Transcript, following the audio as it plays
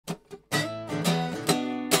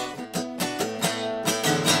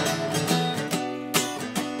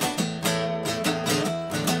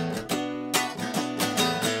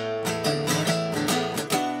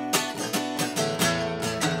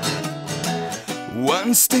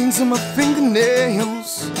One stings on my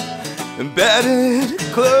fingernails and battered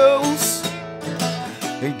clothes,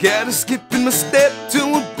 and got a skip in my step to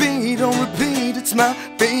a beat on repeat. It's my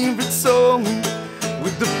favorite song,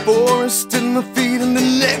 with the forest in my feet, and the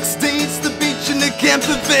next day it's the beach in the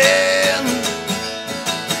Campervan.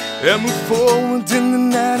 I move forward in the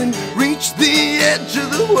night and reach the edge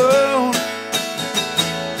of the world.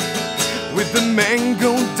 With the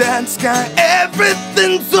mango-dyed sky,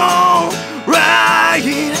 everything's alright.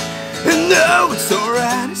 And no, it's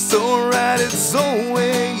alright, it's alright, it's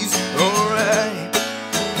always alright.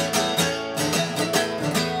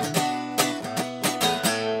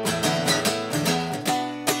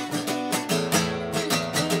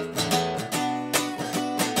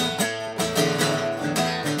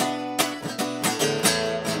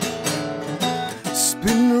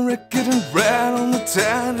 Spin the record and ride on the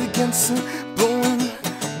tide against the blowing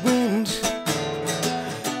wind.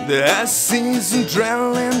 The ice seas and dry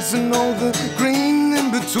lands and all the green in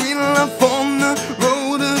between. Life on the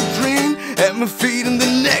road of dream. At my feet, and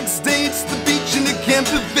the next day it's the beach in the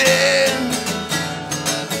Campervan.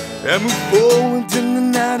 I move forward in the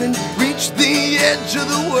night and reach the edge of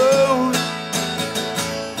the world.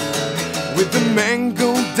 With the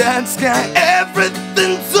mango-dyed sky,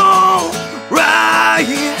 everything's alright.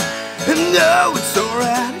 And no, it's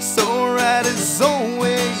alright, it's alright, it's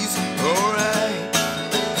always alright.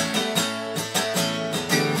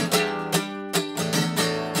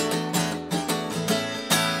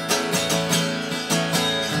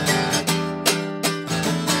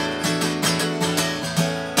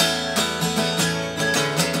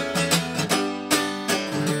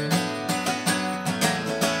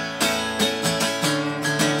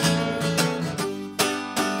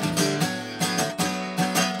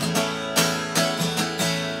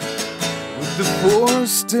 The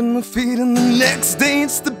forest in my feet, and the next day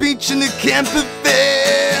it's the beach in the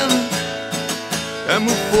Campervan. I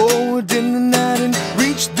move forward in the night and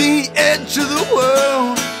reach the edge of the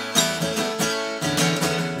world.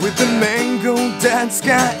 With the mango-dyed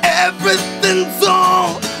sky, everything's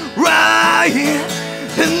alright.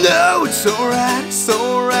 And no, it's alright, it's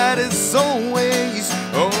alright, it's always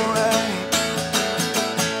alright.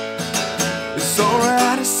 It's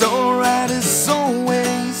alright, it's alright, it's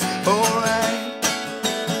always alright.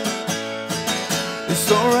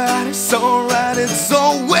 It's alright, it's alright, it's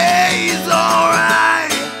always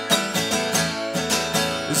alright.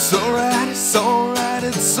 It's alright, it's alright,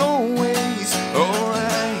 it's always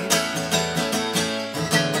alright.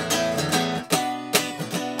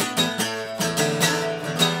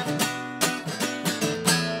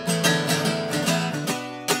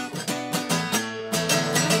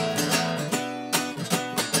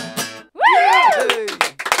 Hey,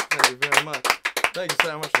 thank you very much. Thank you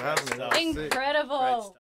so much for having me. Incredible.